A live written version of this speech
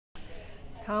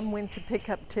Tom went to pick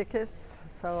up tickets,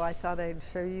 so I thought I'd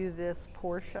show you this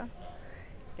Porsche.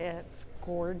 It's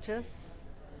gorgeous.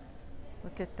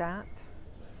 Look at that.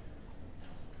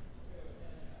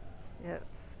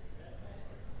 It's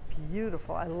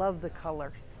beautiful. I love the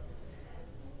colors.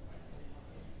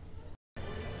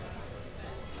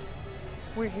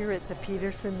 We're here at the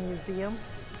Peterson Museum,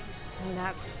 and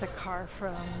that's the car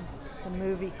from the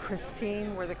movie Christy,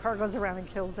 where the car goes around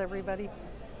and kills everybody.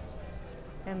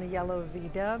 And the yellow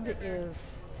V-dub is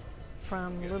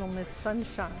from Little Miss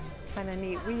Sunshine. Kind of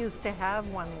neat. We used to have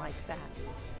one like that.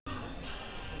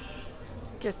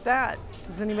 Get that.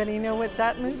 Does anybody know what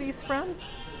that movie's from?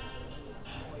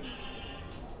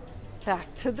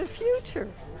 Back to the Future.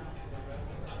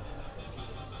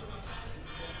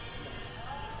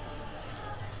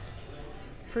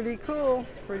 Pretty cool,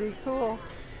 pretty cool.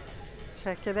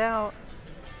 Check it out.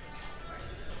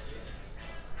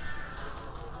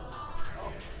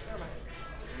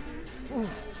 Ooh,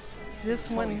 this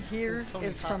one here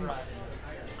is from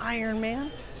Iron Man.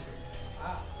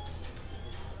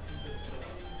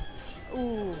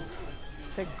 Ooh,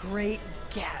 The Great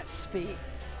Gatsby.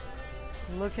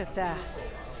 Look at that.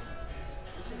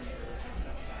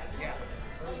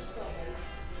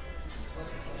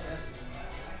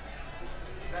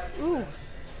 Ooh,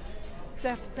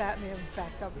 that's Batman's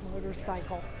backup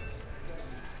motorcycle.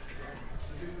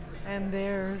 And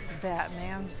there's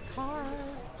Batman's car.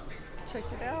 Check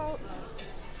it out.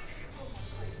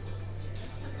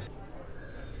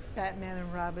 Batman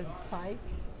and Robin's bike.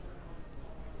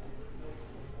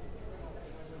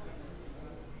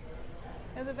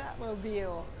 And the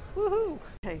Batmobile. Woohoo!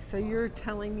 Okay, so you're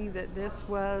telling me that this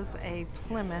was a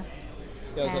Plymouth.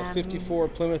 That was a 54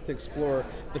 Plymouth Explorer,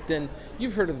 but then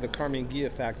you've heard of the Carmen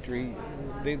Ghia factory.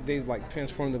 They like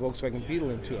transformed the Volkswagen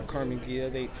Beetle into a Carmen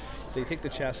Ghia. They take the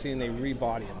chassis and they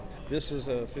rebody them. This is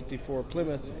a 54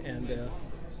 Plymouth, and the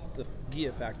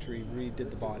Ghia factory redid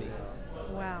the body.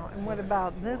 Wow, and what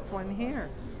about this one here?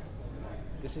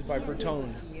 This is by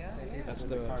Bertone. That's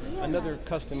another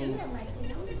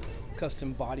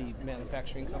custom body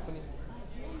manufacturing company.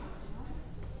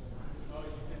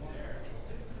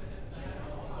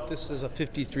 This is a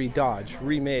 53 Dodge,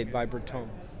 remade by Bertone.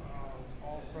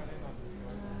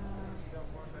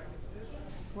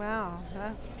 Wow,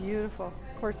 that's beautiful.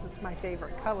 Of course, it's my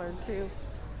favorite color, too.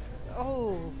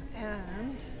 Oh,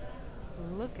 and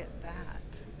look at that.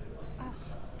 Oh,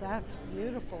 that's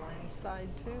beautiful inside,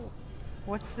 too.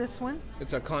 What's this one?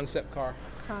 It's a concept car.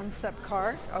 Concept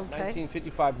car, okay.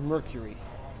 1955 Mercury.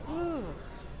 Ooh,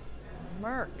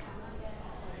 Merc.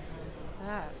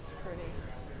 That's pretty.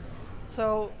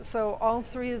 So all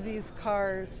three of these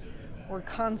cars were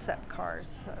concept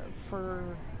cars for...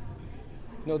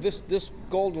 No, this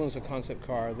gold one was a concept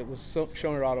car that was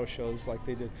shown at auto shows like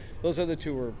they did. Those other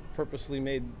two were purposely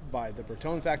made by the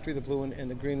Bertone factory, the blue one, and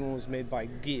the green one was made by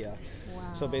Ghia.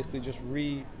 Wow. So basically just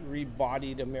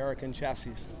rebodied American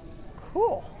chassis.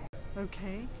 Cool.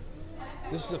 Okay.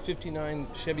 This is a 59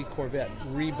 Chevy Corvette,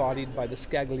 rebodied by the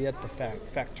Scaglietti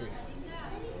factory.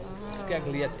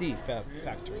 Scaglietti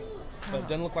factory. But it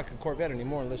doesn't look like a Corvette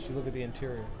anymore unless you look at the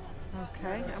interior.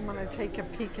 Okay, I'm going to take a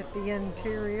peek at the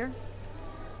interior.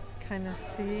 Kind of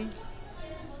see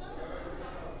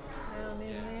down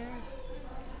in there.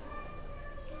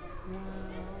 Wow,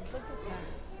 look at that.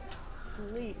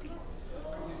 Sleek,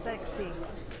 sexy.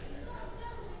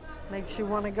 Makes you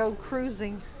want to go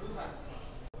cruising.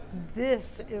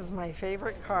 This is my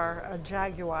favorite car, a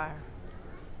Jaguar.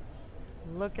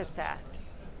 Look at that.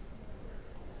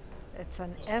 It's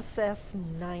an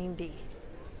SS90.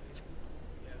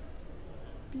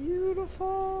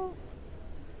 Beautiful.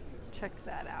 Check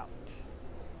that out.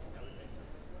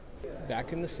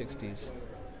 Back in the 60s,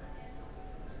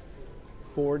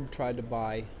 Ford tried to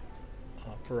buy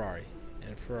Ferrari,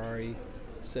 and Ferrari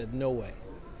said no way.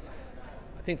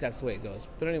 I think that's the way it goes.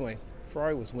 But anyway,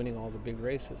 Ferrari was winning all the big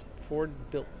races. Ford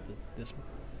built this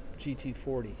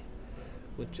GT40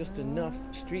 with just enough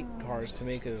street cars to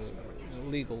make it a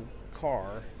legal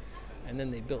car, and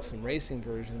then they built some racing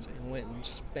versions and went and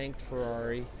spanked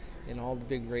Ferrari in all the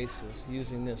big races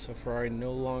using this, so Ferrari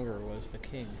no longer was the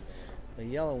king. The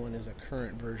yellow one is a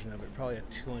current version of it, probably a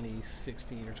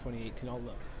 2016 or 2018. I'll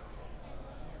look.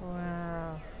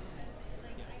 Wow.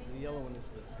 Yeah, the yellow one is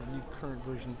the new current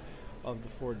version of the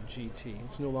Ford GT.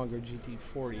 It's no longer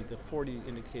GT40. The 40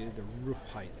 indicated the roof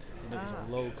height, and it was a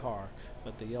low car,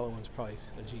 but the yellow one's probably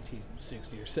a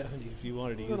GT60 or 70 if you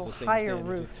wanted to use the same higher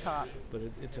standard. Rooftop. But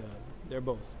they're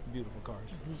both beautiful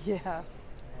cars. Yes.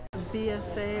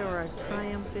 BSA or a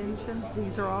Triumph engine,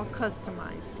 these are all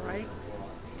customized, right?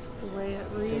 the way it I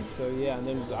think reads. so, yeah. And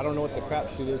then I don't know what the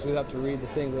crapshoot is. We'd have to read the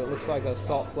thing, but it looks like a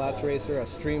salt flats racer, a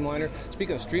streamliner.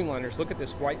 Speaking of streamliners, look at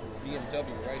this white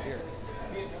BMW right here.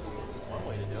 One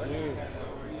way to do it.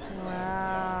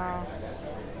 Wow.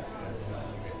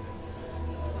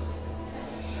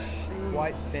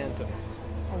 White Phantom.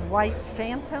 A white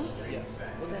Phantom? Yes.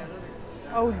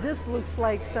 Oh, this looks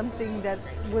like something that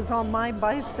was on my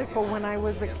bicycle when I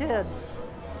was a kid.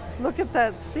 Look at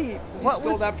that seat. You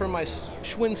stole that from my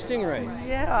Schwinn Stingray.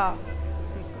 Yeah.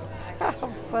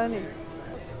 How funny.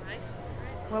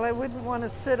 Well, I wouldn't want to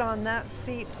sit on that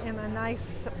seat in a nice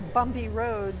bumpy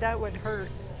road. That would hurt.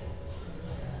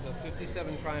 The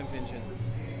 57 Triumph engine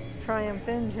Triumph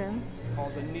engine.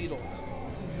 called the Needle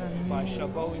by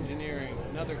Chabot Engineering,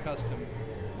 another custom.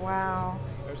 Wow.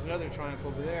 There's another Triumph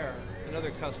over there,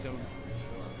 another custom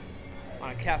on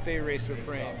a cafe racer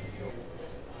frame.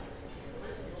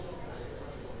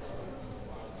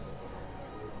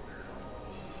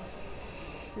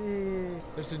 Gee.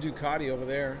 There's a Ducati over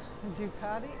there, A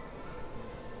Ducati?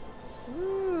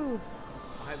 Ooh.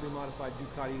 a highly modified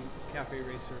Ducati cafe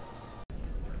racer.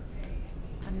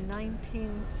 A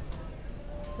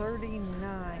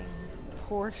 1939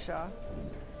 Porsche.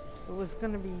 It was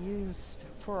going to be used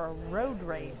for a road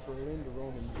race. Berlin to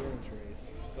Rome endurance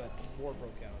race, but war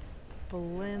broke out.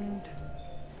 Berlin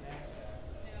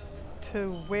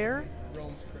to where?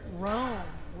 Rome's crazy. Rome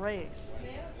race.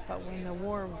 But when the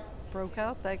war broke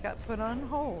out, that got put on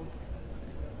hold.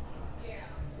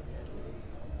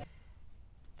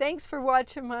 Thanks for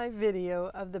watching my video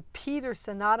of the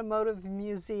Peterson Automotive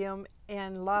Museum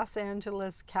in Los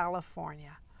Angeles,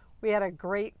 California. We had a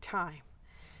great time.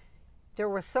 There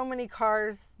were so many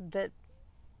cars that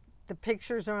the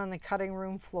pictures are on the cutting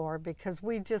room floor because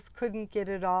we just couldn't get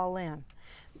it all in.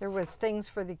 There was things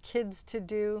for the kids to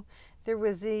do. There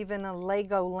was even a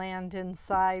Lego land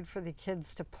inside for the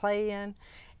kids to play in.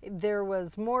 There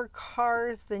was more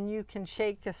cars than you can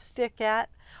shake a stick at.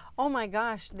 Oh my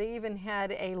gosh, they even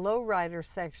had a lowrider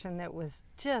section that was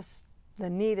just the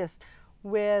neatest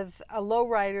with a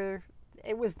lowrider.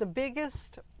 It was the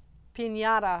biggest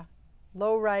piñata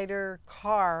lowrider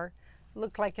car.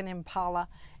 Looked like an Impala.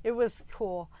 It was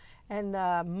cool. And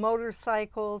the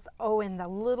motorcycles, oh, and the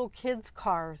little kids'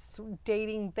 cars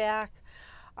dating back.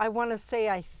 I want to say,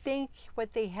 I think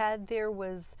what they had there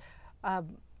was a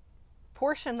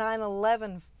Porsche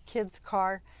 911 kids'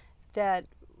 car that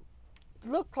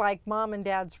looked like mom and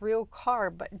dad's real car,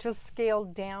 but just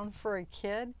scaled down for a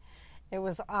kid. It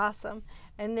was awesome.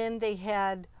 And then they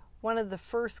had one of the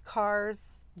first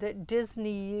cars that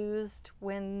Disney used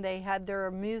when they had their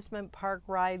amusement park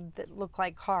ride that looked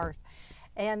like cars.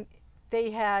 And they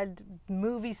had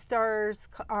movie stars,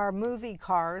 or movie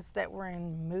cars that were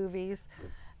in movies,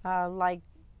 like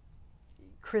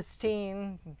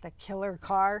Christine, the killer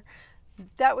car.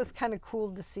 That was kind of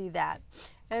cool to see that.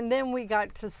 And then we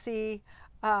got to see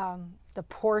the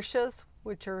Porsches,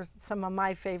 which are some of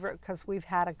my favorite because we've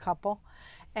had a couple.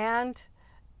 And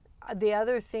the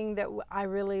other thing that I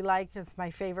really like is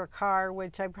my favorite car,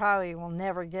 which I probably will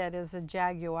never get, is a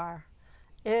Jaguar.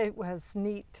 It was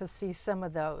neat to see some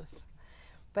of those.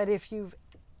 But if you've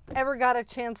ever got a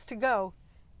chance to go,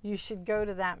 you should go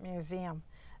to that museum.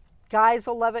 Guys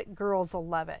will love it, girls will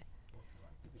love it.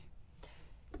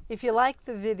 If you like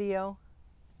the video,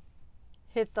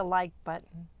 hit the like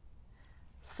button.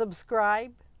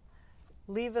 Subscribe,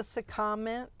 leave us a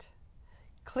comment,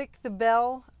 click the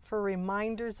bell for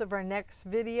reminders of our next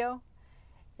video.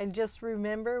 And just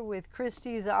remember, with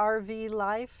Christy's RV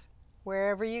life,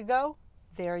 wherever you go,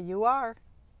 there you are.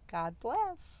 God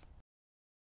bless.